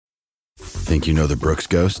Think you know the Brooks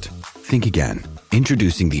Ghost? Think again.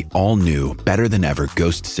 Introducing the all-new, better-than-ever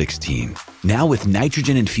Ghost 16. Now with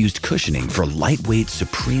nitrogen-infused cushioning for lightweight,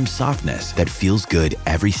 supreme softness that feels good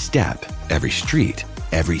every step, every street,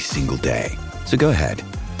 every single day. So go ahead,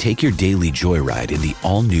 take your daily joyride in the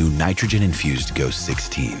all-new nitrogen-infused Ghost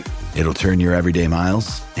 16. It'll turn your everyday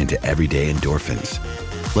miles into everyday endorphins.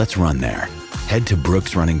 Let's run there. Head to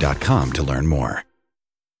brooksrunning.com to learn more.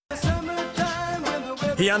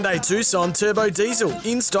 Hyundai Tucson Turbo Diesel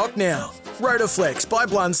in stock now. Rotoflex by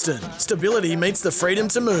Blunston. Stability meets the freedom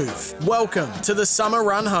to move. Welcome to the Summer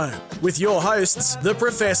Run Home with your hosts, The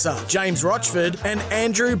Professor, James Rochford and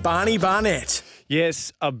Andrew Barney Barnett.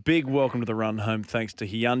 Yes, a big welcome to the Run Home thanks to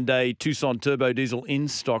Hyundai Tucson Turbo Diesel in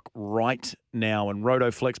stock right now and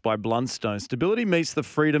Rotoflex by Blundstone. Stability meets the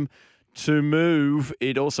freedom to move.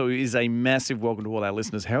 It also is a massive welcome to all our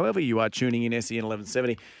listeners, however you are tuning in. SEN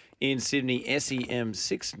 1170 in Sydney, SEM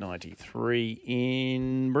 693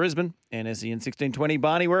 in Brisbane, and SEN 1620.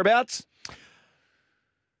 Barney, whereabouts?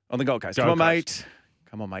 On the Gold Coast. Come on, mate.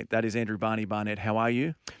 Come on, mate. That is Andrew Barney Barnett. How are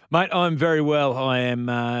you? Mate, I'm very well. I am,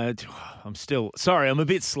 I'm still, sorry, I'm a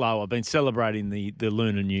bit slow. I've been celebrating the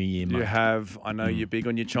Lunar New Year, mate. You have. I know you're big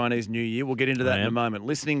on your Chinese New Year. We'll get into that in a moment.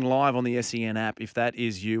 Listening live on the SEN app, if that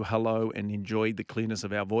is you, hello, and enjoy the clearness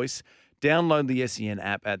of our voice. Download the SEN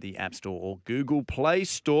app at the App Store or Google Play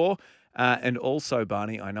Store. And also,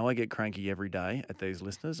 Barney, I know I get cranky every day at these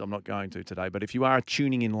listeners. I'm not going to today. But if you are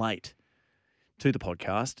tuning in late to the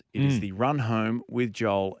podcast, it is the Run Home with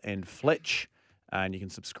Joel and Fletch. And you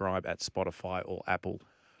can subscribe at Spotify or Apple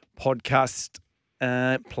podcast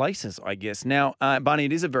places, I guess. Now, Barney,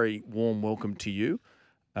 it is a very warm welcome to you.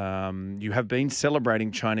 You have been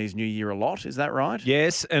celebrating Chinese New Year a lot. Is that right?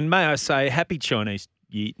 Yes. And may I say, happy Chinese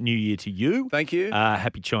New Year to you. Thank you.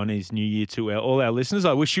 Happy Chinese New Year to all our listeners.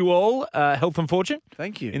 I wish you all health and fortune.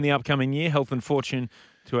 Thank you. In the upcoming year, health and fortune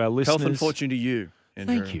to our listeners. Health and fortune to you,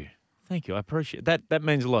 Andrew. Thank you. Thank you. I appreciate that. That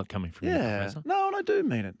means a lot coming from you, Professor. No, and I do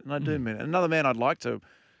mean it. And I do mean it. Another man I'd like to,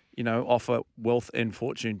 offer wealth and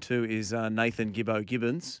fortune to is Nathan Gibbo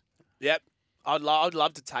Gibbons. Yep. I'd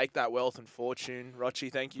love to take that wealth and fortune,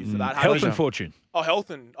 Rochi. Thank you for that. Health and fortune. Oh, health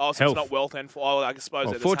and so health. it's not wealth and I suppose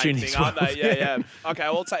they're the fortune same thing, aren't they? Yeah. Okay,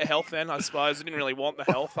 well, I'll take health then. I suppose I didn't really want the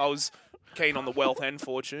health. I was keen on the wealth and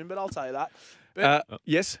fortune, but I'll take that. But,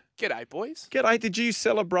 yes. G'day, boys. G'day. Did you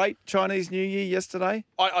celebrate Chinese New Year yesterday?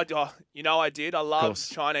 I did. I love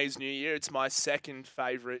Chinese New Year. It's my second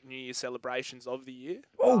favourite New Year celebrations of the year.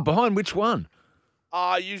 Oh, behind which one?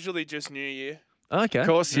 Usually just New Year. Okay. Of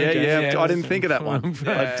course, yeah. I didn't think of that one.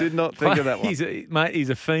 Yeah. I did not think of that one. He's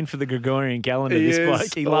a fiend for the Gregorian calendar, He this is,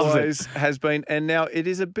 bloke. He loves always it. has been. And now it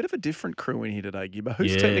is a bit of a different crew in here today, Gibbo.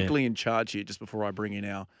 Who's technically in charge here, just before I bring in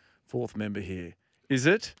our fourth member here? Is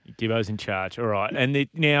it? Gibbo's in charge. All right. And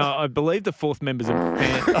now I believe the fourth member's a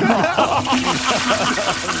fan.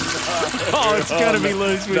 It's going to be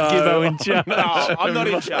loose with Gibbo in charge. No, I'm not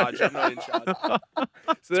in charge.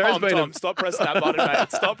 So there has been Tom, stop pressing that button,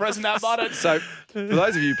 mate. Stop pressing that button. So, for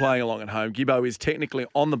those of you playing along at home, Gibbo is technically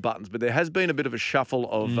on the buttons, but there has been a bit of a shuffle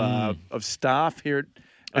of staff here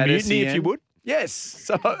at A mutiny, SEN. if you would. Yes,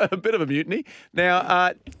 so a bit of a mutiny.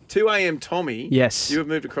 Now, 2 a.m. Tommy. Yes. You have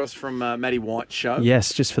moved across from Matty White's show.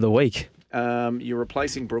 Yes, just for the week. You're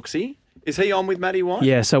replacing Brooksy. Is he on with Matty White?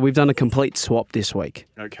 Yeah, so we've done a complete swap this week.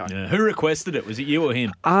 Okay. Yeah. Who requested it? Was it you or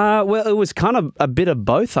him? Well, it was kind of a bit of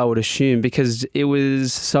both, I would assume, because it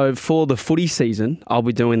was, so for the footy season, I'll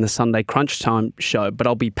be doing the Sunday Crunch Time show, but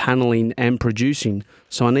I'll be paneling and producing.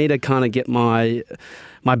 So I need to kind of get my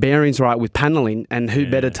bearings right with paneling, and who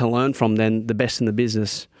better to learn from than the best in the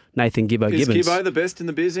business, Nathan Gibbo Gibbons. Is Gibbo the best in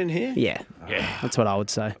the biz in here? Yeah. That's what I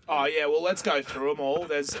would say. Oh, yeah, well, let's go through them all.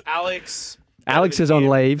 There's Alex. Alex is on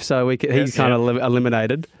leave, so he's kind of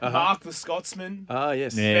eliminated. Mark the Scotsman. Ah,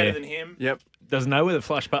 yes. Yeah. Better than him. Yep. Doesn't know where the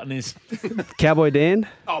flush button is. Cowboy Dan,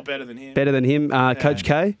 Oh, better than him. better than him. Coach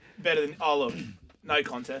K. Better than. Oh, look. No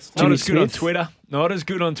contest. Not Jimmy as good on Smith. Twitter. Not as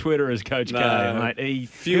good on Twitter as Coach K, mate.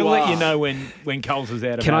 Few He'll let you are. know when Coles is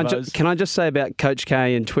out of Can I just say about Coach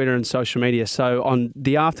K and Twitter and social media? So on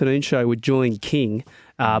the afternoon show with Julian King,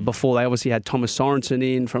 before they obviously had Thomas Sorensen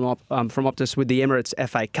in from Optus with the Emirates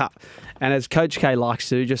FA Cup, and as Coach K likes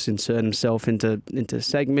to just insert himself into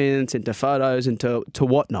segments, into photos, into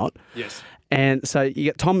whatnot. Yes. And so you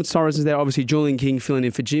get Tom Sorensen there, obviously Julian King filling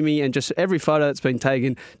in for Jimmy, and just every photo that's been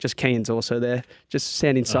taken, just Keane's also there, just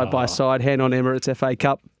standing side by side, hand on Emirates FA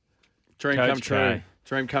Cup. Dream Coach come true. K.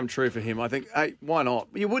 Dream come true for him. I think, hey, why not?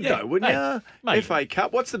 You would Yeah, go, wouldn't you? mate. FA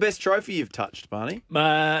Cup. What's the best trophy you've touched, Barney?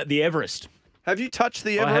 The Everest. Have you touched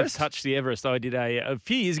the I have Everest? touched the Everest. I did a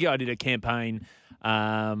few years ago. I did a campaign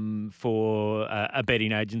for a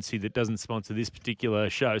betting agency that doesn't sponsor this particular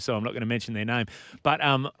show, so I'm not going to mention their name. But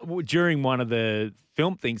during one of the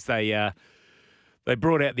film things, they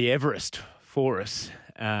brought out the Everest for us,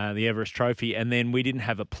 the Everest Trophy, and then we didn't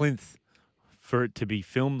have a plinth for it to be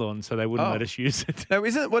filmed on, so they wouldn't let us use it. Now,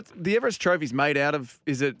 isn't it what the Everest Trophy's made out of?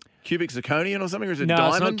 Is it cubic zirconium or something, or is it No,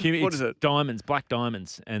 diamond? it's not cubic. What it's is it? diamonds, black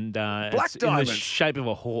diamonds, and it's diamonds? in the shape of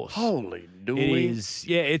a horse. Holy It dooly. is.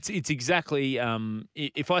 Yeah, it's exactly.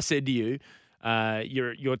 If I said to you,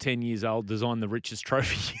 you're 10 years old, design the richest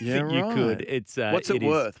trophy you Yeah, think you could. right. It's What's it is-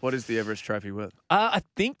 worth? What is the Everest Trophy worth? I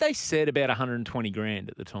think they said about 120 grand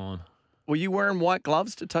at the time. Were you wearing white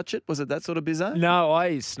gloves to touch it? Was it that sort of bizarre? No,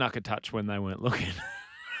 I snuck a touch when they weren't looking.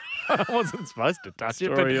 I wasn't supposed to touch it,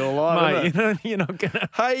 but Story of your life, mate, you're not gonna.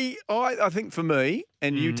 Hey, I think for me,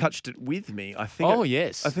 and you touched it with me, I think. Oh it,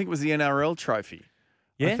 yes, I think it was the NRL Trophy.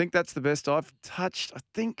 Yeah? I think that's the best I've touched. I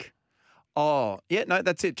think. Oh, yeah, no,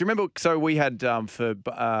 that's it. Do you remember? So we had on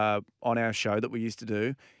our show that we used to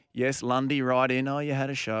do. Yes, Lundy, right in. Oh, you had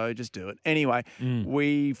a show, just do it. Anyway,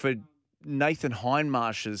 we for Nathan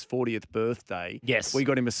Hindmarsh's 40th birthday. Yes. we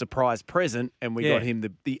got him a surprise present, and we Yeah. got him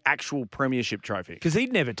the actual premiership trophy. because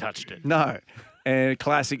he'd never touched it. No. And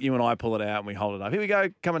classic, you and I pull it out and we hold it up. Here we go.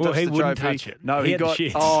 Come and Well, touch he the wouldn't trophy. touch it. No, He he had the got.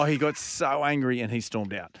 shits. He got so angry and he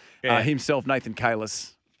stormed out. Yeah. Himself, Nathan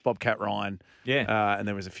Kalis, Bobcat Ryan, Yeah. and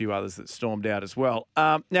there was a few others that stormed out as well.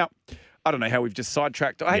 Now, I don't know how we've just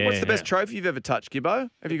sidetracked. Hey, what's the best trophy you've ever touched, Gibbo?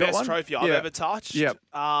 Have you got Best one? trophy I've Yeah. ever touched? Yep.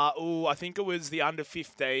 I think it was the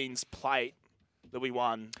under-15s plate that we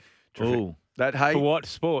won. Ooh. That hey, For what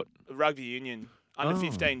sport? Rugby union.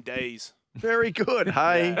 Under-15 Ds. very good.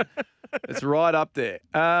 Hey, it's right up there.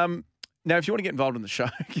 Now, if you want to get involved in the show,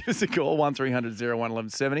 give us a call, 1300 01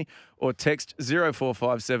 1170, or text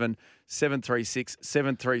 0457 736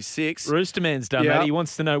 736. Roosterman's done Yeah. that. He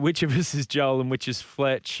wants to know which of us is Joel and which is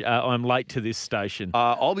Fletch. I'm late to this station.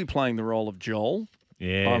 I'll be playing the role of Joel.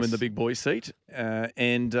 Yes. I'm in the big boy seat,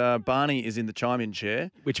 and Barney is in the chime-in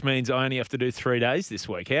chair. Which means I only have to do 3 days this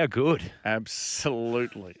week. How good.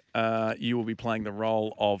 Absolutely. You will be playing the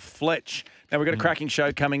role of Fletch. Now, we've got a cracking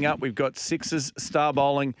show coming up. We've got Sixers star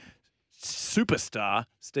bowling superstar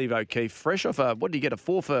Steve O'Keefe, fresh off what did you get, a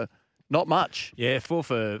 4 for not much Yeah, 4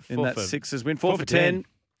 for 4 in that for, Sixers win? 4 4 for 10.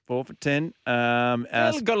 4 for 10. Well,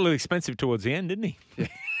 got a little expensive towards the end, didn't he?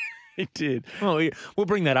 He did. Well, we'll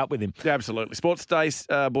bring that up with him. Yeah, absolutely. Sports Day,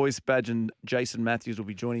 boys, Badge and Jason Matthews will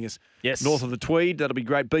be joining us Yes. north of the Tweed. That'll be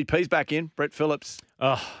great. BP's back in. Brett Phillips.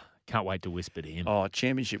 Oh, can't wait to whisper to him. Oh,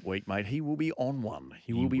 championship week, mate. He will be on one.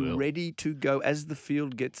 He will be will. ready to go as the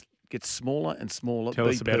field gets smaller and smaller. Tell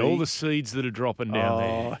us about all the seeds that are dropping down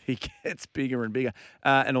there. He gets bigger and bigger.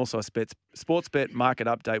 And also a sports bet market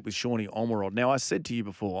update with Shawnee Ormerod. Now, I said to you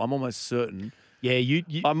before, I'm almost certain. Yeah, you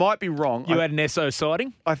I might be wrong. had an SO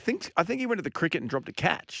sighting? I think he went to the cricket and dropped a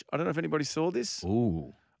catch. I don't know if anybody saw this.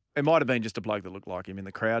 Ooh. It might have been just a bloke that looked like him in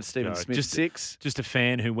the crowd. Stephen No, Smith, just- 6. Just a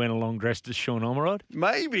fan who went along dressed as Sean Ormerod?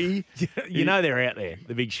 Maybe. You know they're out there,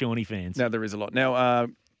 the big Shawnee fans. Now, there is a lot. Now,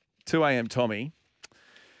 2 a.m. Tommy,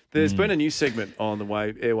 there's been a new segment on the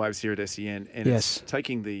airwaves here at SEN, and Yes. it's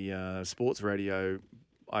taking the sports radio,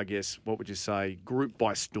 I guess, what would you say, group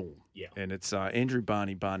by storm. Yeah. And it's Andrew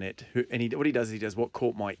Barnett, what he does what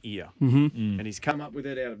caught my ear. Mm-hmm. And he's come up with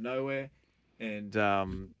it out of nowhere. And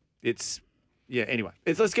anyway.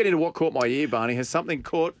 Let's get into what caught my ear, Barney. Has something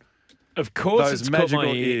caught? Of course, Those it's caught my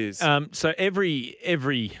magical ear. ears. So every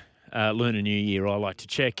Lunar New Year, I like to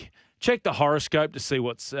check the horoscope to see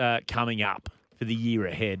what's coming up for the year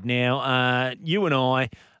ahead. Now, you and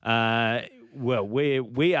I,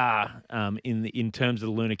 we are in terms of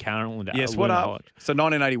the lunar calendar. Yes, what lunar up? holiday. So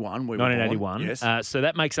 1981, we were born. 1981. Yes. So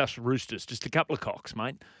that makes us roosters, just a couple of cocks,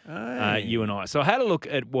 mate. Hey. You and I. So I had a look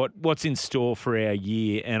at what's in store for our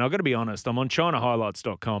year, and I've got to be honest, I'm on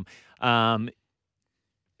ChinaHighlights.com.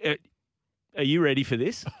 Are you ready for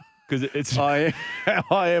this? Because it's I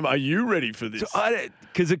am. Are you ready for this?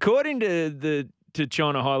 because according to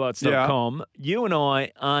ChinaHighlights.com, you and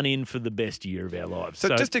I aren't in for the best year of our lives.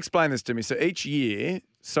 So just explain this to me. So each year,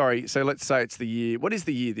 so let's say it's the year. What is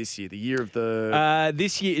the year this year? The year of the.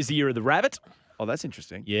 This year is the year of the rabbit. Oh, that's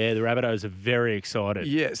interesting. Yeah, the Rabbitohs are very excited.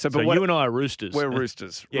 Yeah. So, So but you and I are roosters. we're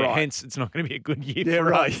roosters. Yeah, right. hence it's not going to be a good year Yeah, for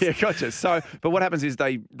right. us. Yeah, gotcha. So, but what happens is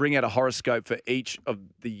they bring out a horoscope for each of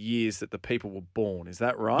the years that the people were born. Is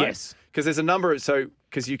that right? Yes. Because there's a number.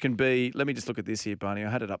 Because you can be. Let me just look at this here, Barney. I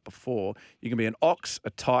had it up before. You can be an ox, a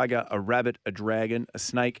tiger, a rabbit, a dragon, a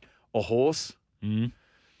snake, a horse. Mm.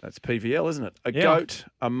 That's PVL, isn't it? A Yeah. goat,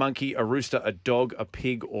 a monkey, a rooster, a dog, a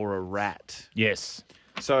pig, or a rat. Yes.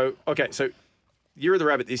 So, okay, so Year of the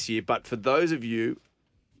Rabbit this year, but for those of you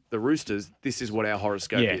the Roosters, this is what our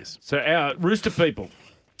horoscope is. So our Rooster people,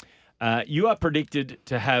 you are predicted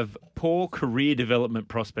to have poor career development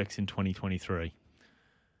prospects in 2023.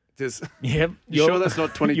 Yep. You sure that's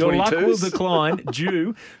not 2022? Your luck will decline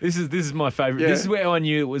due. This is my favourite. Yeah. This is where I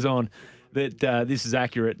knew it was on. That this is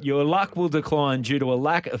accurate. Your luck will decline due to a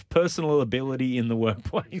lack of personal ability in the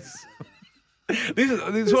workplace. This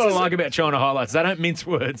is what I like about China Highlights. They don't mince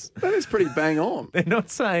words. That is pretty bang on. They're not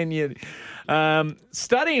saying you.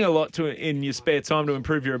 Studying a lot in your spare time to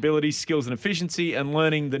improve your abilities, skills, and efficiency, and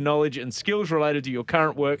learning the knowledge and skills related to your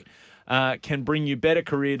current work can bring you better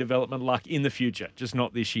career development luck in the future, just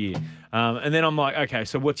not this year. And then I'm like, okay,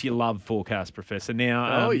 so what's your love forecast, Professor?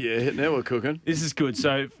 Now, Now we're cooking. this is good.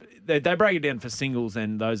 So they break it down for singles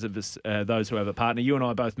and those of us, those who have a partner. You and I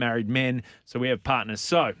are both married men, so we have partners.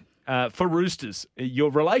 So for Roosters,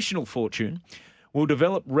 your relational fortune will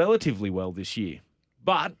develop relatively well this year.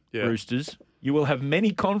 But, Roosters, you will have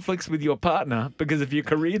many conflicts with your partner because of your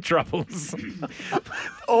career troubles.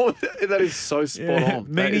 Oh, that is so spot on.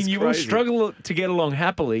 Meaning you will struggle to get along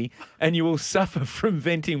happily and you will suffer from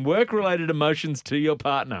venting work-related emotions to your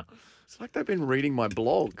partner. It's like they've been reading my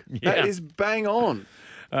blog. Yeah. That is bang on.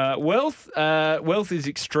 Wealth is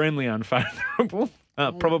extremely unfavourable,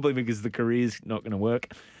 probably because the career's not going to work.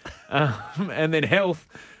 And then health.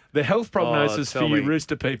 The health prognosis for tell you me.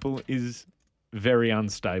 Rooster people is very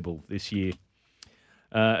unstable this year,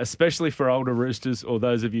 especially for older roosters or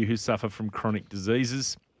those of you who suffer from chronic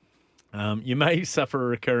diseases. You may suffer a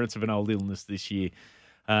recurrence of an old illness this year.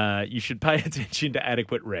 You should pay attention to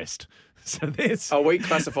adequate rest. So there's Are we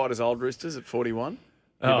classified as old roosters at 41?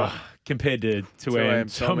 compared to our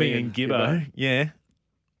Tommy and Gibbo.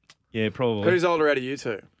 Yeah, probably. Who's older out of you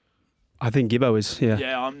two? I think Gibbo is, yeah.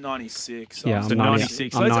 Yeah, I'm 96. Yeah, I'm So I'm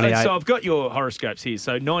 96. I'm 98. So I've got your horoscopes here.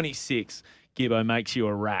 So 96, Gibbo makes you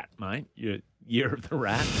a rat, mate. You're year of the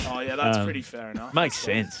rat. Oh, yeah, that's pretty fair enough. Makes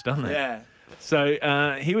sense, doesn't it? Yeah. So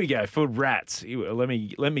here we go for rats. Let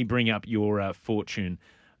me bring up your fortune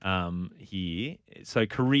here. So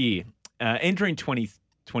career entering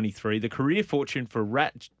 2023, the career fortune for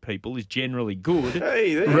rat people is generally good.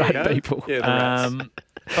 Hey, there Rat you go. people. Yeah, the rats.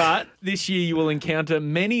 But this year you will encounter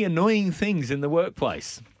many annoying things in the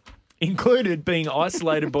workplace, included being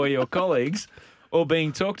isolated by your colleagues or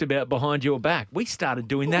being talked about behind your back. We started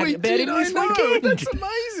doing that We about did, him I this know. weekend. That's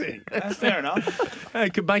amazing. That's fair enough.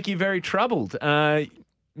 It could make you very troubled.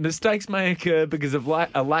 Mistakes may occur because of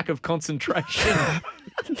a lack of concentration,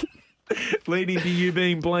 leading to you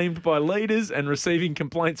being blamed by leaders and receiving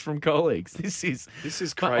complaints from colleagues. This is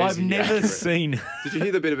crazy. I've never accurate. seen. Did you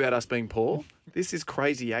hear the bit about us being poor? This is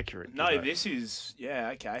crazy accurate. No, Gibbo. this is,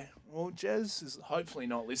 okay. Well, Jez is hopefully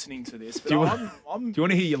not listening to this, but Do you I'm Do you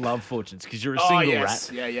want to hear your love fortunes? Because you're a oh, single yes.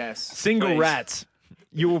 rat. Yeah, yes. Single Please. rats.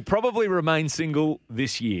 You will probably remain single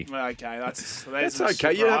this year. Okay, that's That's a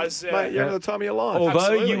okay. surprise. Mate, you're having the time of your life. Although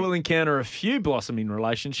Absolutely. you will encounter a few blossoming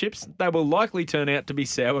relationships, they will likely turn out to be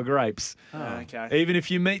sour grapes. Okay. Even if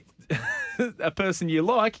you meet a person you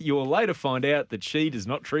like, you will later find out that she does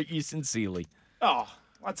not treat you sincerely. Oh,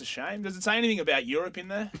 that's a shame. Does it say anything about Europe in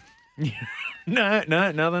there? No.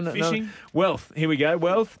 Fishing? Wealth. Here we go.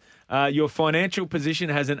 Wealth. Your financial position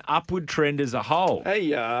has an upward trend as a whole.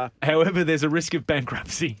 Hey, However, there's a risk of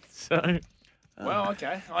bankruptcy. So Well,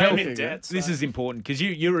 okay. I am in health. debt. This so- is important because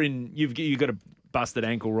you've got a busted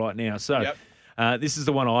ankle right now. So Yep. this is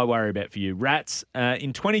the one I worry about for you. Rats.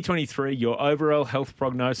 In 2023, your overall health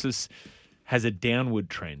prognosis has a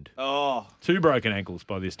downward trend. Oh, 2 broken ankles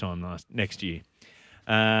by this time next year.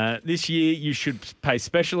 This year, you should pay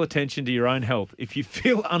special attention to your own health. If you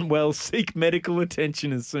feel unwell, seek medical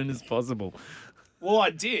attention as soon as possible. well, I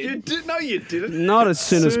you did. did. No, you didn't. Not as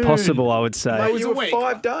soon as Soon. possible, I would say. Mate, was you a were week.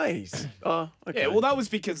 5 days. Oh, okay. Yeah, well, that was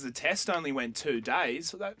because the test only went 2 days.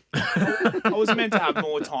 So that I was meant to have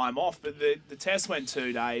more time off, but the test went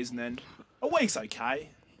 2 days, and then a week's okay.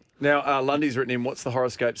 Now, Lundy's written in, what's the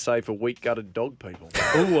horoscope say for weak-gutted dog people?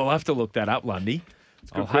 Oh, I'll have to look that up, Lundy.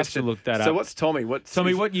 I'll have to look that up. So what's Tommy?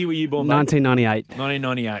 Tommy, what year were you born? mate? 1998.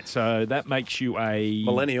 1998. So that makes you a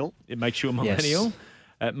Millennial. It makes you a Yes. millennial.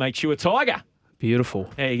 It makes you a tiger. Beautiful.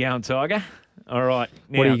 How you going, tiger? All right.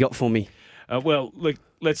 What do Now, you got for me? Well, look,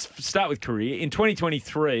 let's start with career. In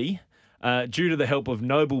 2023, due to the help of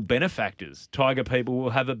noble benefactors, tiger people will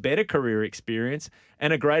have a better career experience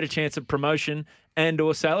and a greater chance of promotion and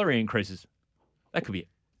or salary increases. That could be it.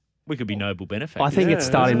 We could be noble benefactors. I think it's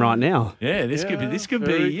starting right now. Yeah, this could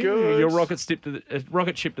very be good. your rocket ship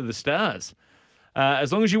to the stars.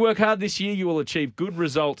 As long as you work hard this year, you will achieve good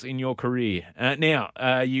results in your career. Now,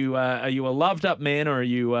 are you a loved up man or are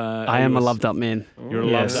you? I am a loved up man. You're a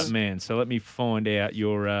Yes. loved up man. So let me find out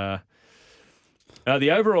your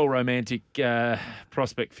The overall romantic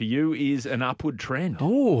prospect for you is an upward trend.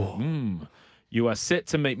 Oh, You are set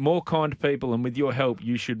to meet more kind people, and with your help,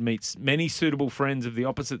 you should meet many suitable friends of the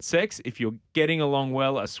opposite sex. If you're getting along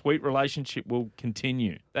well, a sweet relationship will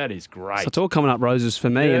continue. That is great. so it's all coming up roses for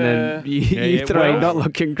me, and then you Yeah, three well- not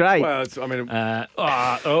looking great. Well,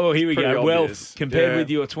 Here we Pretty go. obvious. Wealth compared Yeah. with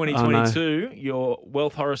your 2022, your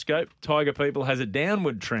wealth horoscope, Tiger people has a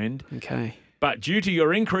downward trend. Okay. But due to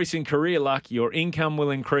your increase in career luck, your income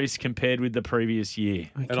will increase compared with the previous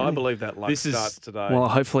year. and I believe that luck This is- starts today. Well,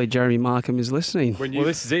 hopefully Jeremy Markham is listening. when you Well,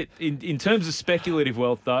 this is it. In terms of speculative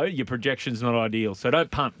wealth, though, your projection's not ideal. So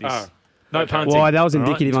don't punt this. Oh, No okay. punting. Well, that was all right,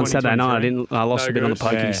 indicative on Saturday night. 2023. I lost No a bit on the good.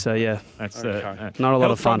 pokies, Yeah. so yeah, That's Okay. not a lot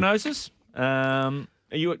health of fun. prognosis. Are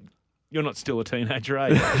you? You're not still a teenager,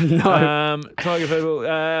 are you? No. Tiger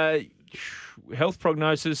people. Health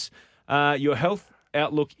prognosis. Your health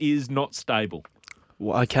outlook is not stable.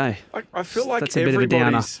 Well, okay. I feel like That's a bit of a downer.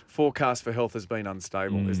 everybody's forecast for health has been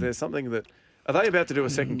unstable. Is there something that... Are they about to do a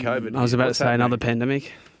second COVID? I was about to What's say happening? anotant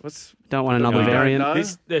pandemic. What's... Don't want another we don't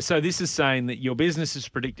variant. know. So this is saying that your business is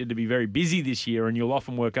predicted to be very busy this year, and you'll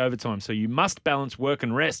often work overtime. So you must balance work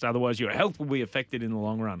and rest, otherwise your health will be affected in the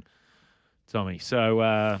long run, Tommy.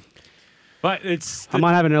 So, but it's I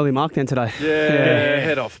might have an early mark then today. Yeah,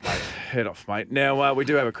 head off, mate. Head off, mate. Now, we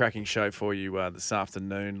do have a cracking show for you this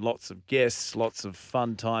afternoon. Lots of guests, lots of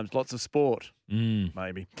fun times, lots of sport,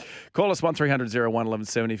 maybe. Call us 1300 01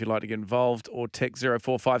 1170 if you'd like to get involved, or text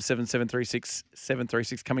 0457 736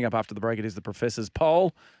 736. Coming up after the break, it is the Professor's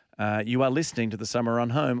Poll. You are listening to the Summer Run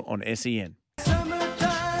Home on SEN.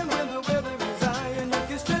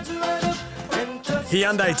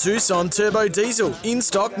 Hyundai Tucson Turbo Diesel in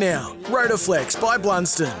stock now. Rotoflex by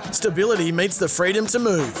Blunston. Stability meets the freedom to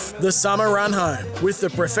move. The Summer Run Home with the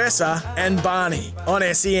Professor and Barney on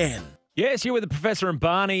SEN. Yes, you're with the Professor and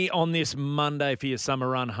Barney on this Monday for your summer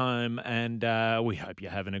run home, and we hope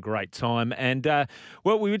you're having a great time. And,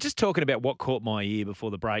 well, we were just talking about what caught my ear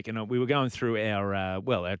before the break, and we were going through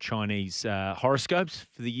our Chinese horoscopes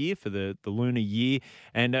for the year, for the lunar year,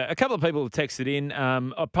 and a couple of people have texted in.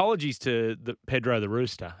 Apologies to Pedro the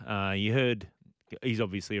Rooster. You heard he's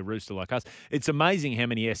obviously a rooster like us. It's amazing how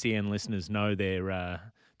many SEN listeners know their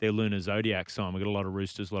lunar zodiac sign. We've got a lot of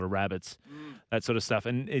roosters, a lot of rabbits, that sort of stuff.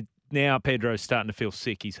 And now Pedro's starting to feel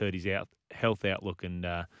sick. He's heard his health outlook and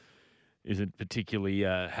isn't particularly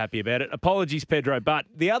happy about it. Apologies, Pedro. But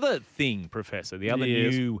the other thing, Professor, the other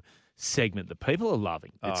new segment that people are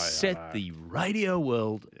loving, that set the radio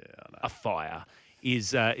world afire,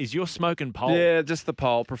 is your smoke and poll. Yeah, just the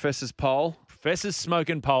poll, Professor's Poll. Professor's Smoke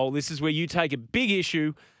and Poll. This is where you take a big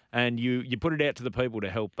issue and you put it out to the people to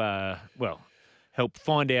help help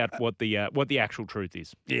find out what the actual truth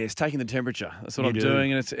is. Yeah, it's taking the temperature. That's what I'm do.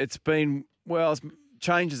 doing, and it's been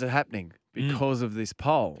changes are happening because of this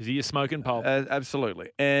poll. Is he a smoke and poll? Absolutely,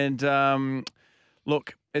 and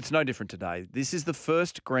look, it's no different today. This is the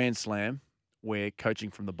first Grand Slam where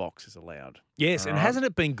coaching from the box is allowed. Yes, and hasn't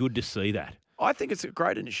it been good to see that? I think it's a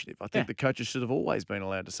great initiative. I think the coaches should have always been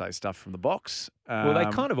allowed to say stuff from the box. Well, they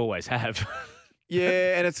kind of always have.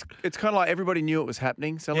 Yeah, and it's kind of like everybody knew it was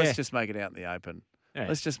happening, so Yeah. let's just make it out in the open. Yeah.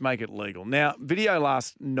 Let's just make it legal. Now, video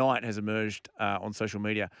last night has emerged on social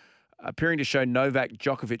media appearing to show Novak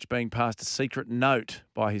Djokovic being passed a secret note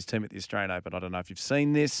by his team at the Australian Open. I don't know if you've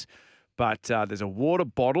seen this, but there's a water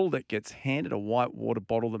bottle that gets handed, a white water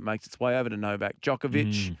bottle that makes its way over to Novak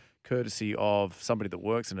Djokovic, courtesy of somebody that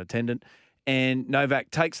works, an attendant. And Novak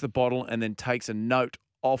takes the bottle and then takes a note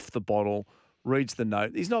off the bottle, reads the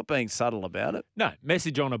note. He's not being subtle about it. No,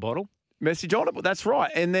 message on a bottle. Message on it, but that's right.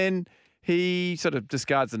 And then he sort of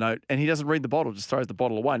discards the note and he doesn't read the bottle, just throws the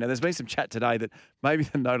bottle away. Now, there's been some chat today that maybe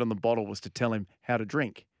the note on the bottle was to tell him how to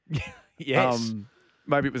drink. Yes.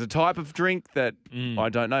 Maybe it was a type of drink that, I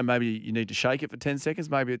don't know, maybe you need to shake it for 10 seconds.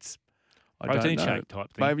 Maybe it's, Protein don't know. shake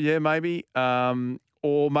type thing. Maybe.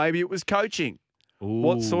 Or maybe it was coaching.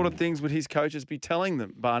 What sort of Ooh. things would his coaches be telling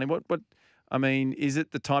them, Barney? I mean, is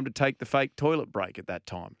it the time to take the fake toilet break at that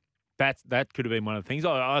time? That could have been one of the things.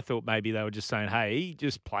 I thought maybe they were just saying, hey,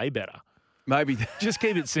 just play better. Maybe. Just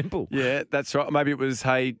keep it simple. Yeah, that's right. Maybe it was,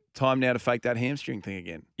 hey, time now to fake that hamstring thing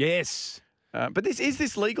again. Yes. But is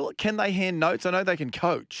this legal? Can they hand notes? I know they can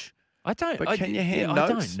coach. I don't. But can you hand I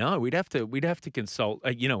notes? don't know. We'd have to consult.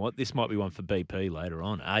 You know what? This might be one for BP later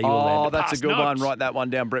on. Are you allowed to that's pass a good one. notes? Write that one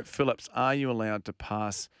down. Brett Phillips, are you allowed to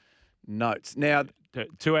pass notes? Now,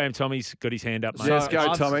 2 a.m. Tommy's got his hand up, mate. Let's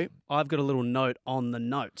go, Tommy. I've got a little note on the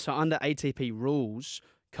note. So under ATP rules,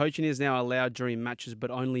 coaching is now allowed during matches, but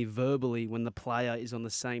only verbally when the player is on the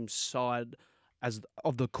same side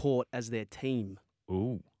of the court as their team.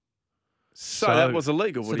 Ooh. So that was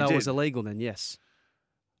illegal. So What that he did. was illegal then, yes.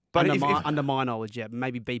 But under my knowledge, yeah,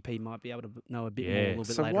 maybe BP might be able to know a bit more a little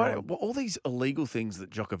bit so later why on. all these illegal things that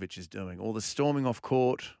Djokovic is doing, all the storming off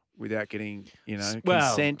court without getting, Well,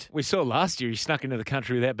 consent, we saw last year he snuck into the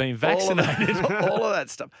country without being vaccinated. all of that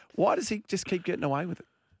stuff. Why does he just keep getting away with it?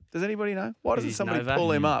 Does anybody know? Why doesn't He's somebody Novak.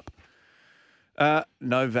 pull him up?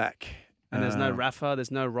 Novak. And there's no Rafa,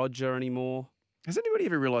 there's no Roger anymore. Has anybody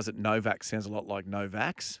ever realised that Novak sounds a lot like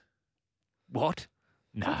Novax? What?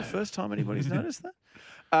 No. The first time anybody's noticed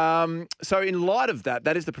that? So in light of that,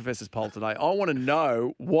 that is the Professor's poll today. I want to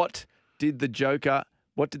know what did the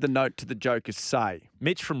note to the Joker say?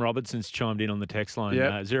 Mitch from Robertson's chimed in on the text line,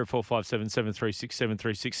 Yep. 0457 736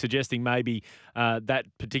 736, suggesting maybe that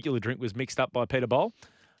particular drink was mixed up by Peter Bowl.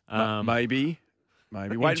 Maybe.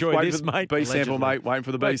 Enjoy this, mate. B sample, Allegedly. mate. Waiting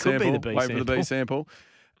for the Well, B it could be sample. the B Waiting for the B sample.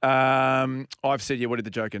 I've said, what did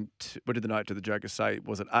the note to the Joker say?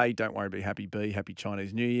 Was it A, don't worry, be happy, B, happy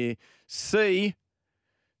Chinese New Year, C,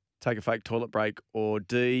 take a fake toilet break, or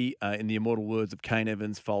D, in the immortal words of Kane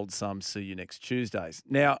Evans, fold some, see you next Tuesdays.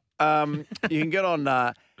 Now, you can get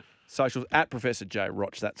on socials at Professor J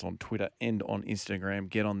Roch. That's on Twitter and on Instagram.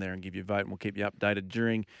 Get on there and give your vote, and we'll keep you updated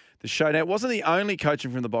during the show. Now, it wasn't the only coaching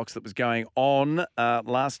from the box that was going on.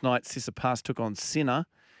 Last night, Tsitsipas took on Sinner,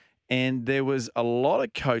 and there was a lot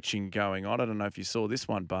of coaching going on. I don't know if you saw this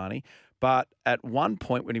one, Barney, but at one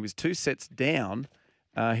point when he was 2 sets down,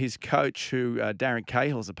 his coach, who Darren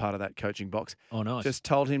Cahill is a part of that coaching box, Oh, nice. just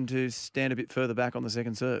told him to stand a bit further back on the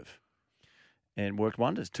second serve, and worked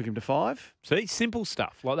wonders. Took him to 5. See, simple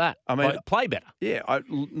stuff like that. I mean- Like, play better. Yeah,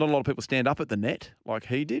 not a lot of people stand up at the net like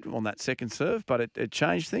he did on that second serve, but it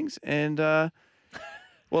changed things. And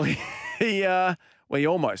he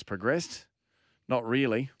almost progressed. Not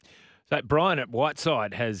really. So Brian at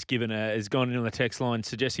Whiteside has gone in on the text line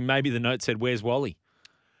suggesting maybe the note said, "Where's Wally?"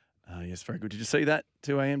 Yes, very good. Did you see that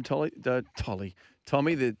 2 a.m. Tommy,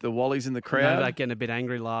 the Wally's in the crowd. Novak getting a bit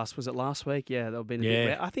angry was it last week? Yeah, they've been a Yeah.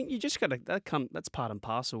 bit. I think you just got to that's part and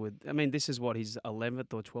parcel with. I mean, this is what his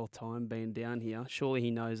 11th or 12th time being down here. Surely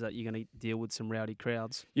he knows that you're going to deal with some rowdy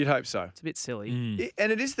crowds. You'd hope so. It's a bit silly.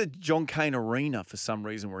 And it is the John Cain Arena for some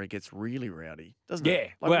reason where it gets really rowdy, doesn't it? Yeah,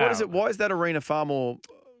 Like, what is well- it? Why is that arena far more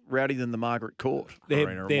rowdy than the Margaret Court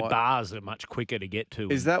arena? Their Why- bars are much quicker to get to.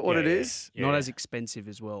 Is that what it is? Yeah. Not as expensive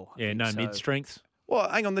as well. I Yeah, think, no so. mid-strengths. Well,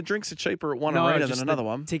 hang on. The drinks are cheaper at one No, arena just than the another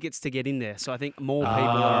one. Tickets to get in there. So I think more people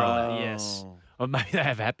are. Yes. Or maybe they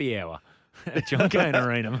have happy hour at John Cain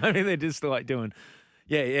Arena. Maybe they're just like doing.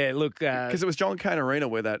 Yeah. Look. Because it was John Cain Arena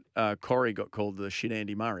where that Corey got called the shit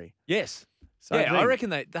Andy Murray. Yes. Same yeah, I thing. reckon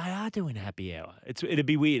they are doing happy hour. It'd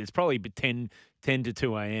be weird. It's probably 10 to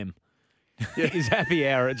 2 a.m. Is happy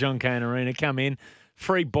hour at John Cain Arena. Come in,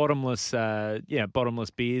 free bottomless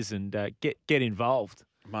beers and get involved.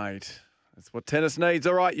 Mate, that's what tennis needs.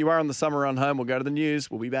 All right, you are on the summer run home. We'll go to the news.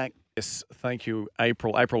 We'll be back. Yes, thank you,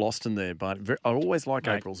 April. April Austin there. But I always like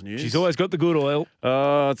Mate, April's news. She's always got the good oil.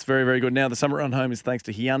 Oh, it's very, very good. Now, the summer run home is thanks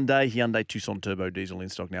to Hyundai. Hyundai Tucson Turbo Diesel in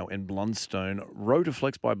stock now, and Blundstone.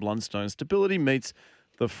 Rotoflex by Blundstone. Stability meets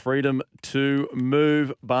the freedom to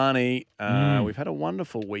move. Barney, we've had a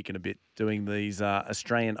wonderful week and a bit doing these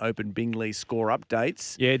Australian Open Bingley score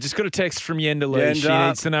updates. Yeah, just got a text from Yenda Lee. She Yenda.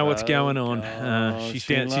 needs to know what's going on. God, She's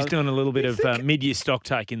she loves- doing a little bit You of think- mid-year stock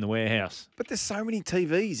take in the warehouse. But there's so many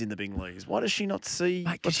TVs in the Bingleys. Why does she not see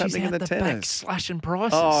Mate, 'cause what's she's happening in out the the back tennis? slashing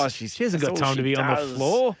prices. Oh, she hasn't got that's all time to she be on the does.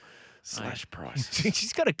 floor. Slash price.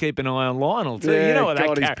 She's got to keep an eye on Lionel too. Yeah, You know what God,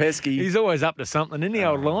 that he's guy- pesky. He's always up to something, isn't he,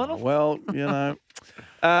 old Lionel? Well, you know.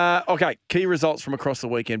 Okay, key results from across the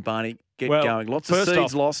weekend, Barney. Get Well, going. Lots of first seeds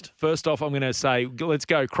off- lost. First off, I'm going to say, let's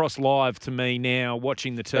go cross live to me now,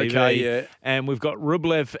 watching the TV. Okay, yeah. And we've got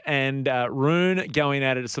Rublev and Rune going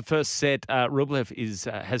at it. It's the first set.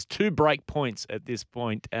 Rublev has 2 break points at this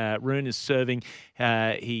point. Rune is serving.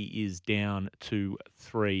 He is down to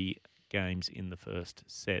 3 games in the first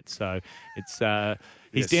set. So it's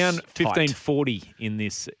he's Yes, down tight. 15-40 in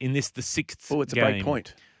this the 6th Oh, it's a game. break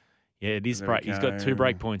point. Yeah, it is There break. we He's got 2 go.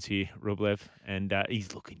 break points here, Rublev, and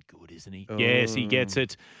he's looking good, isn't he? Yes, he gets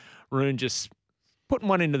it. Rune just putting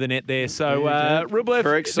one into the net there. So Yeah, Rublev very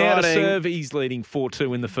now to exciting. serve. He's leading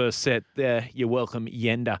 4-2 in the first set. You're welcome,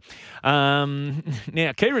 Yenda.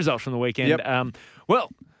 Now, key results from the weekend. Yep. Well,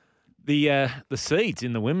 the seeds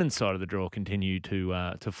in the women's side of the draw continue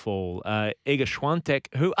to fall. Iga Swiatek,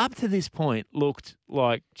 who up to this point looked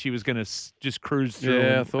like she was going to just cruise through Yeah,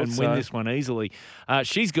 I and thought win so. this one easily,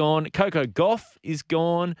 she's gone. Coco Gauff is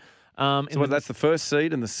gone. So that's the first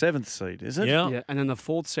seed and the 7th seed, is it? Yeah. Yeah, and then the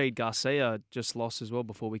 4th seed Garcia just lost as well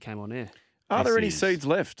before we came on air. Are there any This is- seeds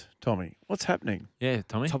left, Tommy? What's happening? Yeah,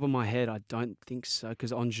 Tommy. Top of my head, I don't think so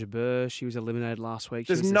because on Jabeur, she was eliminated last week.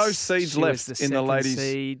 She There's was the no s- seeds she was left the in the second ladies'.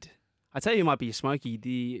 Seed. I tell you, who might be a smoky.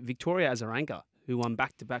 The Victoria Azarenka, who won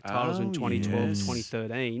back-to-back titles in Oh, 2012, yes.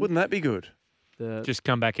 2013. Wouldn't that be good? The Just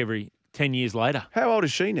come back every 10 years later. How old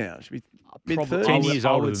is she now? She'd be probably- mid-30s? 10 I would- years I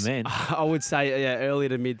older would than s- then. I would say earlier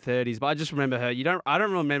to mid-30s, but I just remember her. I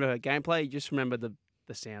don't remember her gameplay. You just remember the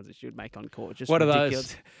sounds that she would make on court. Just What are those?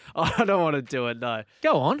 ridiculous. I don't want to do it. No.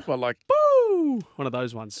 Go on. Well, like, Boo! One of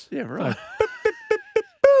those ones. yeah, right.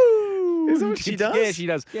 Boo! Is that what she does? Yeah, she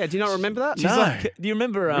does. Yeah. Do you not remember that? She's like, do you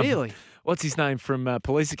remember? Really? What's his name from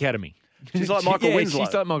Police Academy? She's like Michael yeah, Winslow.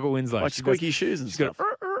 She's like Michael Winslow. Like She goes- squeaky shoes and she's got stuff.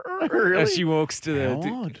 As she walks to the.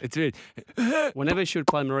 How odd. It's weird. Whenever she would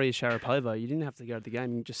play Maria Sharapova, you didn't have to go to the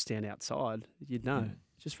game. You could just stand outside. You'd know.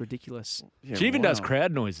 Just ridiculous. Yeah, She even does wow.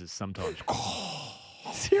 crowd noises sometimes.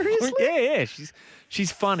 Seriously? Yeah.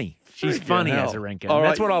 She's funny. She's Friggin' funny, hell. Azarenka. All And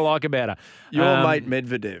that's right. what I like about her. Your mate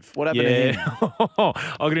Medvedev. What happened to him? Yeah.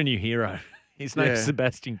 I got a new hero. His name's Yeah.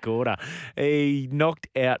 Sebastian Korda. He knocked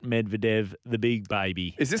out Medvedev, the big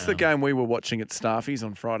baby. Is this the game we were watching at Staffy's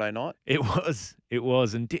on Friday night? It was.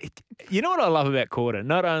 And you know what I love about Korda?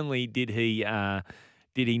 Not only did he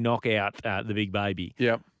knock out the big baby,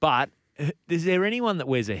 Yeah. but is there anyone that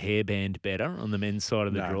wears a hairband better on the men's side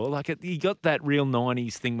of the No. draw? Like he got that real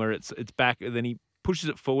 90s thing where it's back, and then he pushes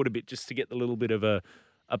it forward a bit just to get the little bit of a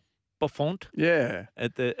buffont Yeah.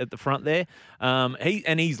 at the front there.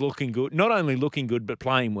 He's looking good. Not only looking good, but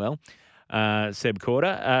playing well. Seb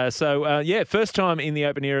Korda. First time in the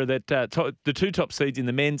Open era that the two top seeds in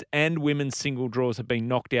the men's and women's single draws have been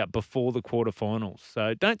knocked out before the quarterfinals.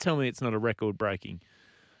 So don't tell me it's not a record-breaking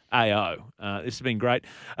AO. This has been great.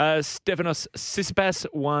 Stefanos Tsitsipas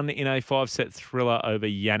won in a 5-set thriller over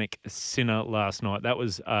Yannick Sinner last night. That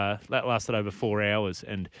lasted over 4 hours.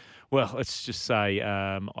 And, well, let's just say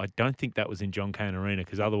I don't think that was in John Cain Arena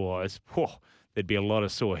because otherwise, there'd be a lot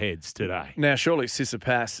of sore heads today. Now, surely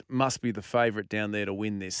Tsitsipas must be the favourite down there to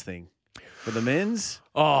win this thing. For the men's?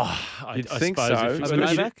 Oh, You'd I think suppose so. if Over you-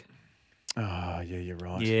 Novak? Oh, yeah, you're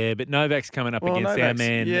right. Yeah, but Novak's coming up Well, against our Novak's-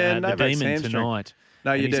 man, yeah, the Novak's Demon hamstring. tonight.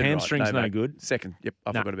 No, And you're his dead hamstring's right. no Novak. good. Second. Yep,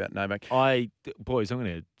 I No. forgot about Novak. Boys, I'm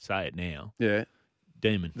going to say it now. Yeah,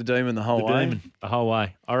 Demon. the demon the whole The way. Demon, the whole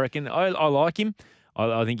way. I reckon. I like him.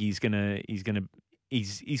 I think he's got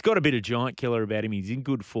a bit of giant killer about him. He's in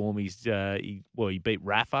good form. He beat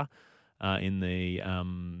Rafa in the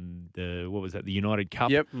what was that? The United Cup.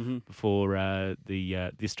 Yep. Before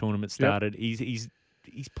this tournament started. He's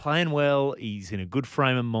playing well. He's in a good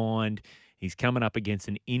frame of mind. He's coming up against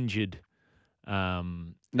an injured.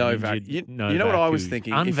 Novak. You know what I was who's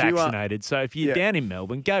thinking? If you are- Unvaccinated. So if you're Yeah. down in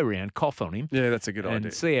Melbourne, go round, cough on him, Yeah, that's a good and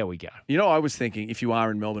idea. see how we go. You know what I was thinking, if you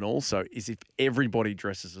are in Melbourne also, is if everybody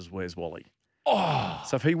dresses as Where's Wally. Oh,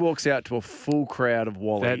 So if he walks out to a full crowd of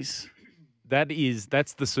Wallies.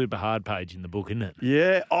 that's the super hard page in the book, isn't it?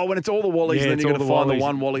 Yeah. Oh, when it's all the Wallies, Yeah, then it's you're all going to the find the Wallies.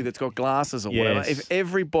 one Wally that's got glasses or whatever. Yes. If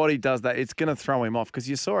everybody does that, it's going to throw him off because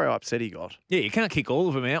you saw how upset he got. Yeah, you can't kick all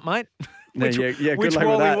of them out, mate. No, Which- good which luck with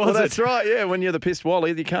Wally that. was Well, it? that's right. Yeah, when you're the pissed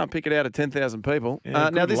Wally, you can't pick it out of 10,000 people. Yeah, Now,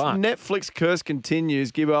 good this luck. Netflix curse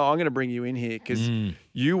continues. Gibbo, I'm going to bring you in here because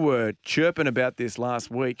you were chirping about this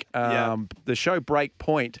last week. The show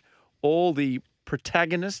Breakpoint, all the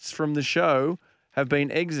protagonists from the show have been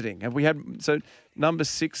exiting. Have we had so number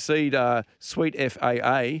 6 seed Sweet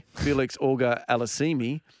FAA Felix Auger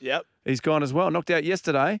Alasimi? Yep. He's gone as well. Knocked out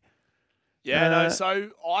yesterday. Yeah, Uh, no, so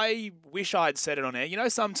I wish I had said it on air. You know,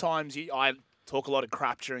 sometimes I talk a lot of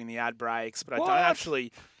crap during the ad breaks, but I don't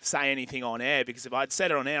actually say anything on air because if I'd said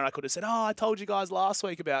it on air, I could have said, I told you guys last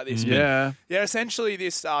week about this. But Yeah. yeah, essentially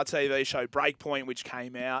this TV show, Breakpoint, which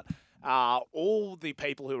came out, all the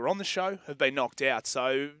people who were on the show have been knocked out.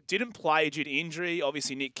 So didn't play due to injury.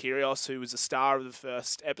 Obviously, Nick Kyrgios, who was the star of the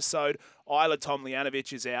first episode. Isla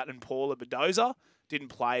Tomljanovic is out and Paula Badoza didn't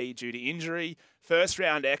play due to injury. First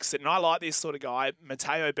round exit, and I like this sort of guy,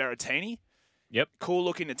 Matteo Berrettini. Yep. Cool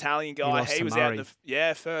looking Italian guy. lost He to was out in Murray.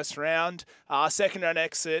 the first round. Second round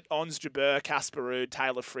exit, Ons Jabeur, Casper Ruud,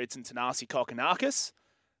 Taylor Fritz, and Tanasi Kokkinakis.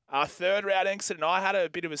 Third round exit, and I had a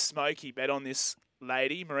bit of a smoky bet on this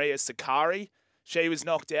lady, Maria Sakkari. She was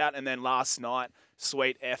knocked out, and then last night,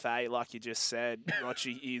 Sweet FA, like you just said,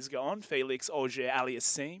 Rochi is gone. Felix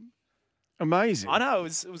Auger-Aliassime. Amazing. I know,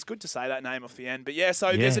 it was good to say that name off the end. But yeah,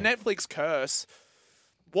 so there's a Netflix curse.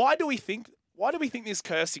 Why do we think this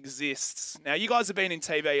curse exists? Now, you guys have been in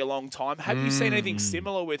TV a long time. Have you seen anything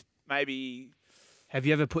similar with maybe... Have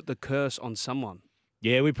you ever put the curse on someone?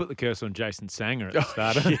 Yeah, we put the curse on Jason Sanger at the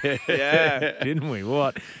start. Yeah. Didn't we?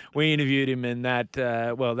 What? We interviewed him in that,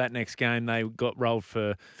 that next game they got rolled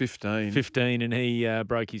for 15 and he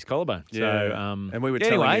broke his collarbone. Yeah. So, And we were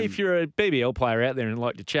telling anyway, him- if you're a BBL player out there and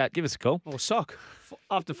like to chat, give us a call. Or sock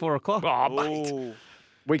after 4 o'clock. Oh, mate. Ooh.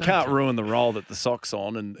 We can't ruin the role that the Sock's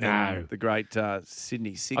on and No. the great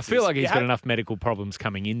Sydney Sixers. I feel like he's You got had- enough medical problems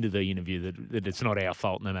coming into the interview that it's not our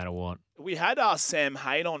fault no matter what. We had Sam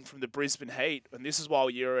Hain on from the Brisbane Heat, and this is while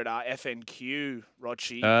you were at FNQ,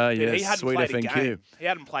 Rochi. But yes, he hadn't sweet played FNQ. a game. He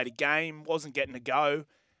hadn't played a game, wasn't getting a go.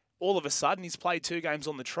 All of a sudden, he's played 2 games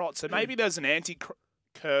on the trot. So maybe there's an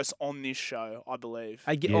anti-curse on this show, I believe.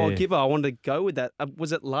 Gibber, I wanted to go with that.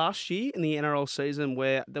 Was it last year in the NRL season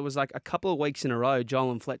where there was like a couple of weeks in a row,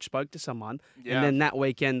 Joel and Fletch spoke to someone, Yeah. and then that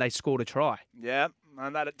weekend they scored a try? Yeah,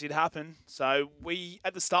 and that did happen. So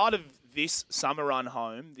at the start of this summer run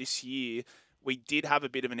home this year, we did have a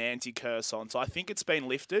bit of an anti-curse on. So I think it's been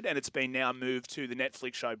lifted and it's been now moved to the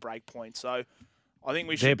Netflix show Breakpoint. So I think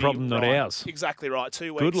we should Their be problem, not right. ours. Exactly right.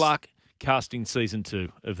 2 weeks. Good luck casting season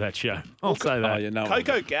 2 of that show. I'll say that. Oh, you know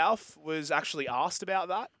Coco Gauff was actually asked about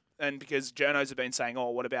that. And because journos have been saying,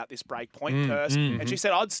 what about this Breakpoint curse? And she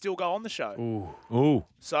said, I'd still go on the show. Ooh.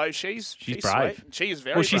 So she's brave. sweet. She is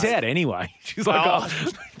very Well, she's brave. out anyway. She's like, Oh,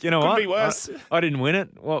 you know couldn't what? be worse. I didn't win it.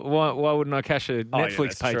 Why wouldn't I cash a yeah, Netflix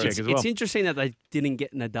that's true. paycheck as well? It's interesting that they didn't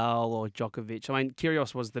get Nadal or Djokovic. I mean,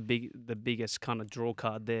 Kyrgios was the biggest kind of draw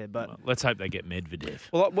card there, but Well, let's hope they get Medvedev.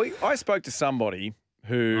 Well, I spoke to somebody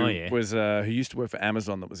who Oh, yeah. was who used to work for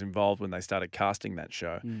Amazon that was involved when they started casting that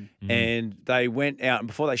show, Mm-hmm. and they went out and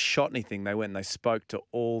before they shot anything, they went and they spoke to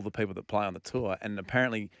all the people that play on the tour, and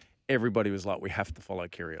apparently everybody was like, "We have to follow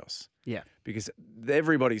Kyrgios yeah. because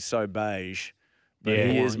everybody's so beige, but Yeah.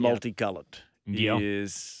 he is Yeah. multicolored. Yeah. He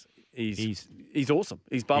is He's- he's awesome.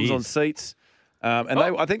 He's bums He on is. seats, and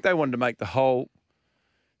I think they wanted to make the whole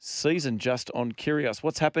season just on Kyrgios.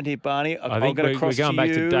 What's happened here, Barney? I think gonna we're cross going back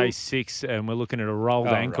to you. day 6, and we're looking at a rolled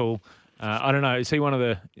Oh, right. ankle. I don't know. Is he one of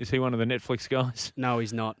the Netflix guys? No,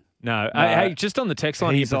 he's not. No. No. Hey, just on the text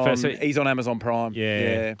line here, Professor. He's on Amazon Prime.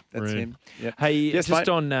 Yeah, that's rude. him. Yep. Hey, Yes, just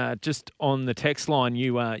mate. on the text line,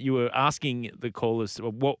 you were asking the callers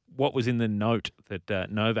what was in the note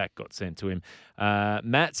that Novak got sent to him.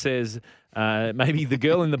 Matt says maybe the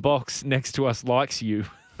girl in the box next to us likes you.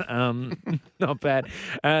 Not bad.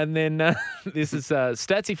 And then this is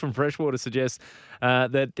Statsy from Freshwater suggests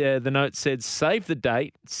that the note said, save the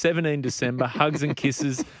date, 17 December, hugs and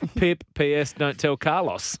kisses, Pip, PS, don't tell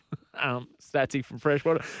Carlos. Statsy from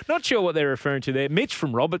Freshwater. Not sure what they're referring to there. Mitch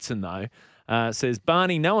from Robertson, though, says,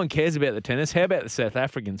 Barney, no one cares about the tennis. How about the South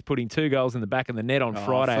Africans putting 2 goals in the back of the net on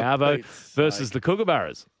Friday, for Arvo, Pete's versus sake. the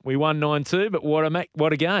Kookaburras? We won 9-2, but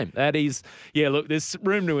what a game. That is, yeah, look, there's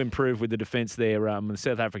room to improve with the defence there. The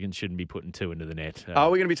South Africans shouldn't be putting 2 into the net. Are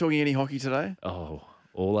we going to be talking any hockey today?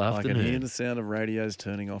 All I can hear afternoon. the sound of radios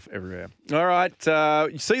turning off everywhere. All right.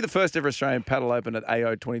 You see the first ever Australian Paddle Open at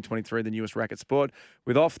AO 2023, the newest racket sport,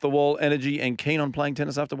 with off-the-wall energy and keen on playing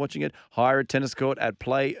tennis after watching it. Hire a tennis court at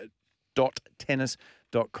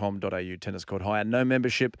play.tennis.com.au. Tennis court hire. No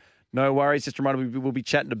membership. No worries. Just a reminder, we'll be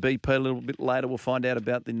chatting to BP a little bit later. We'll find out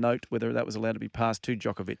about the note, whether that was allowed to be passed to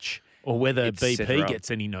Djokovic. Or whether et cetera. BP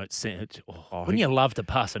gets any notes sent. Wouldn't you love to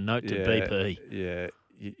pass a note to BP?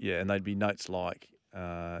 Yeah, and they'd be notes like...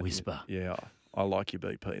 Whisper. Yeah, I like your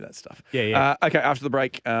BP, that stuff. Yeah. Okay, after the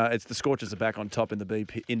break, it's the Scorchers are back on top in the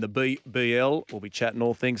BBL. We'll be chatting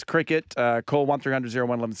all things cricket. Call 1300 01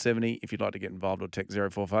 1170 if you'd like to get involved, or text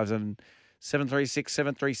 0457 736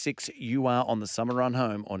 736. You are on the summer run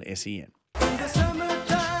home on SEN.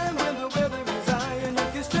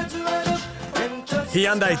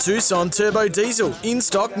 Hyundai Tucson Turbo Diesel in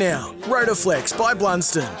stock now. Rotoflex by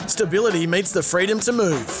Blunston. Stability meets the freedom to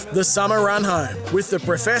move. The summer run home with the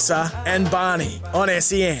Professor and Barney on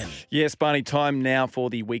SEN. Yes, Barney, time now for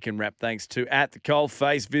the weekend wrap. Thanks to At the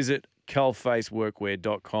Coalface. Visit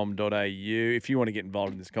coalfaceworkwear.com.au. If you want to get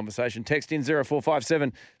involved in this conversation, text in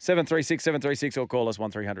 0457 736 736 or call us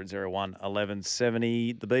 1300 01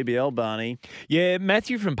 1170. The BBL, Barney. Yeah,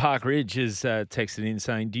 Matthew from Park Ridge has texted in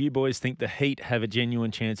saying, do you boys think the Heat have a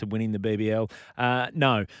genuine chance of winning the BBL?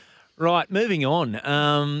 No. Right, moving on. It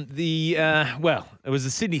was a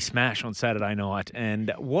Sydney Smash on Saturday night,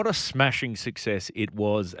 and what a smashing success it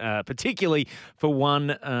was, particularly for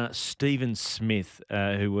one Stephen Smith,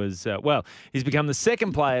 who was, he's become the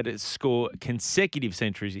second player to score consecutive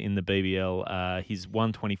centuries in the BBL. He's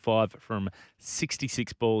 125 from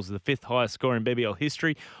 66 balls, the 5th highest score in BBL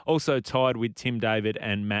history. Also tied with Tim David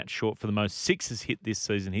and Matt Short for the most sixes hit this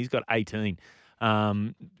season. He's got 18.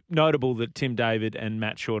 Notable that Tim David and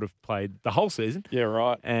Matt Short have played the whole season. Yeah,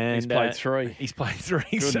 right. And He's played 3. He's played 3.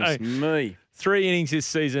 Goodness So me. 3 innings this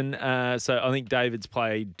season. So I think David's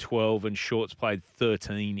played 12 and Short's played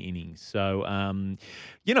 13 innings. So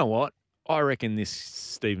you know what? I reckon this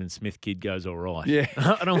Stephen Smith kid goes all right. Yeah.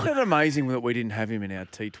 I don't, Isn't it amazing that we didn't have him in our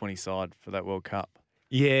T20 side for that World Cup?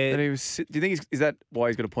 yeah. That he was, do you think is that why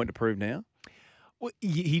he's got a point to prove now? Well,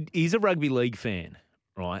 he's a rugby league fan,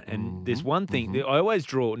 right? And there's one thing I always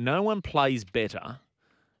draw: no one plays better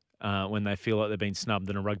when they feel like they've been snubbed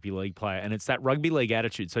than a rugby league player, and it's that rugby league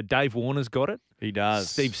attitude. So Dave Warner's got it. He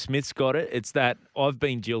does. Steve Smith's got it. It's that I've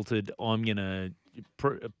been jilted. I'm gonna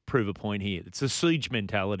prove a point here. It's a siege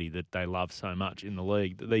mentality that they love so much in the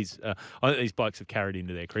league. That I think these blokes have carried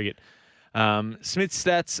into their cricket. Smith's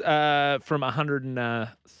stats from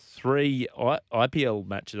 103 IPL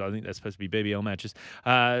matches. I think that's supposed to be BBL matches.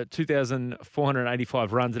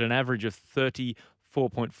 2,485 runs at an average of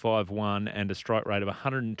 34.51 and a strike rate of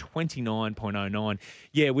 129.09.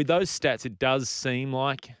 Yeah, with those stats, it does seem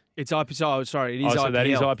like It's IPL. Oh, sorry, it is IPL. so that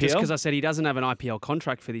is IPL? Just because I said he doesn't have an IPL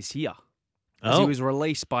contract for this year. Because he was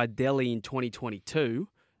released by Delhi in 2022,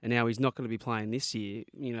 and now he's not going to be playing this year.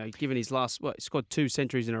 You know, given his he scored 2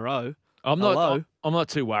 centuries in a row. I'm not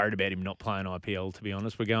too worried about him not playing IPL, to be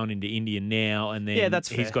honest. We're going into India now, and then that's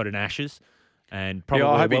he's fair. got an Ashes and probably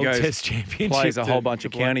I a hope he World goes, Test Championship. plays a to- whole bunch to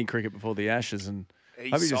of play. county cricket before the Ashes. And hope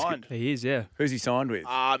he He's just- signed. He is, yeah. who's he signed with?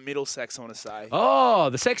 Middlesex, I want to say.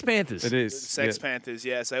 Oh, the Sex Panthers. It is. Sex yeah. Panthers,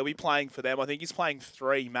 yeah. So he'll be playing for them. I think he's playing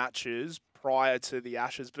 3 matches prior to the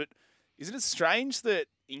Ashes. But isn't it strange that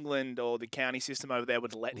England or the county system over there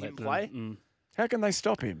would let him play? How can they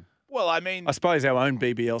stop him? Well, I mean, I suppose our own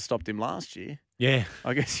BBL stopped him last year. Yeah.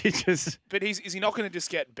 I guess you just... but is he not going to just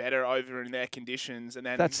get better over in their conditions? And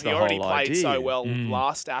then That's he the already whole played idea. so well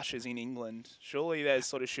last Ashes in England. Surely they're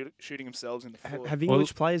sort of shooting themselves in the foot. Have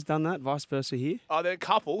English players done that, vice versa here? Oh, there are a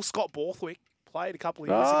couple. Scott Borthwick played a couple of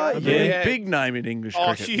years Oh, ago. yeah. Big name in English Oh,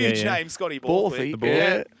 cricket. huge Yeah. name, Scotty Borthwick. Borthwick,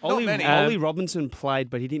 yeah. Not many. Ollie Robinson played,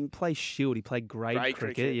 but he didn't play Shield. He played grade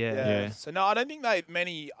cricket. Yeah. Yeah. So, no, I don't think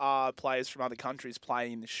many players from other countries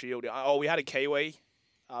play in the Shield. Oh, we had a Kiwi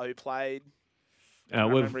who played.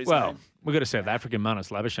 Remember his name. We've got a South African, Manus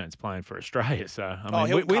Labuschagne's playing for Australia. So, I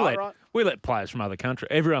Hilton mean, Cartwright? we let players from other countries.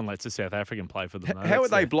 Everyone lets a South African play for them. though. How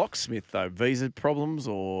would That's they the- block Smith, though? Visa problems,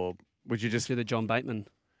 or would you just... To the John Bateman.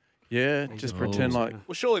 Yeah, just pretend like...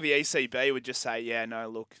 Well, surely the ECB would just say, yeah, no,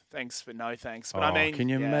 look, thanks, but no thanks. But I mean, can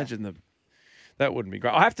you yeah. imagine the... That wouldn't be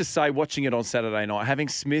great. I have to say, watching it on Saturday night, having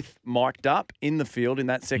Smith mic'd up in the field in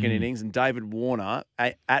that second innings and David Warner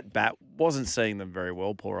at bat, wasn't seeing them very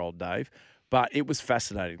well, poor old Dave. But it was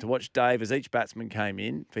fascinating to watch Dave as each batsman came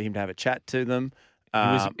in, for him to have a chat to them.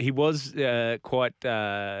 He was quite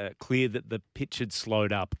clear that the pitch had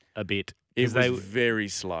slowed up a bit. It 'Cause was very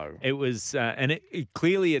slow. It was, and it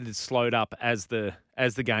clearly it had slowed up as the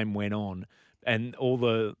game went on, and all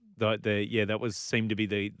that was seemed to be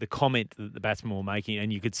the comment that the batsmen were making,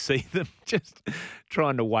 and you could see them just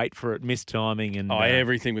trying to wait for it, missed timing, and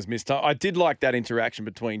Everything was missed. I did like that interaction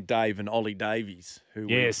between Dave and Ollie Davies, who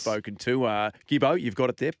we've Yes. spoken to. Gibbo, you've got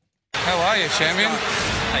it there. How are you, champion?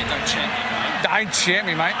 Hey, don't chant me, mate. Don't chant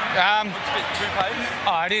me, mate. It's a bit too paid.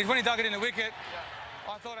 Oh, it is. When he dug it in the wicket.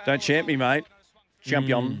 I thought I Don't chant me, mate.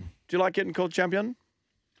 Champion. Mm. Do you like getting called champion?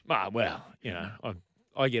 well, you know,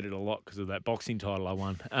 I get it a lot because of that boxing title I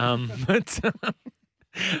won. But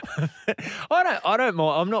I don't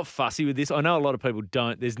mind. I'm not fussy with this. I know a lot of people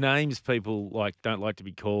don't. There's names people don't like to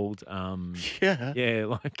be called. Yeah.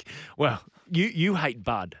 Yeah, you hate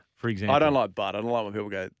Bud, for example. I don't like Bud. I don't like when people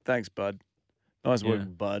go, thanks, Bud. Nice work, Yeah.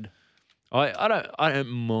 Bud. I don't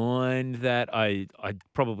mind that. I'd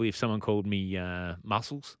probably, if someone called me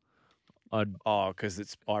Muscles, because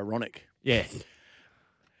it's ironic. yeah.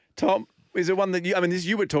 Tom, is there one that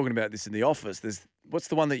you were talking about this in the office. What's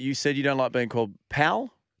the one that you said you don't like being called?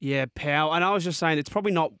 Pal? Yeah, pal. And I was just saying, it's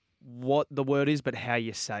probably not what the word is, but how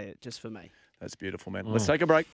you say it, just for me. That's beautiful, man. Let's take a break.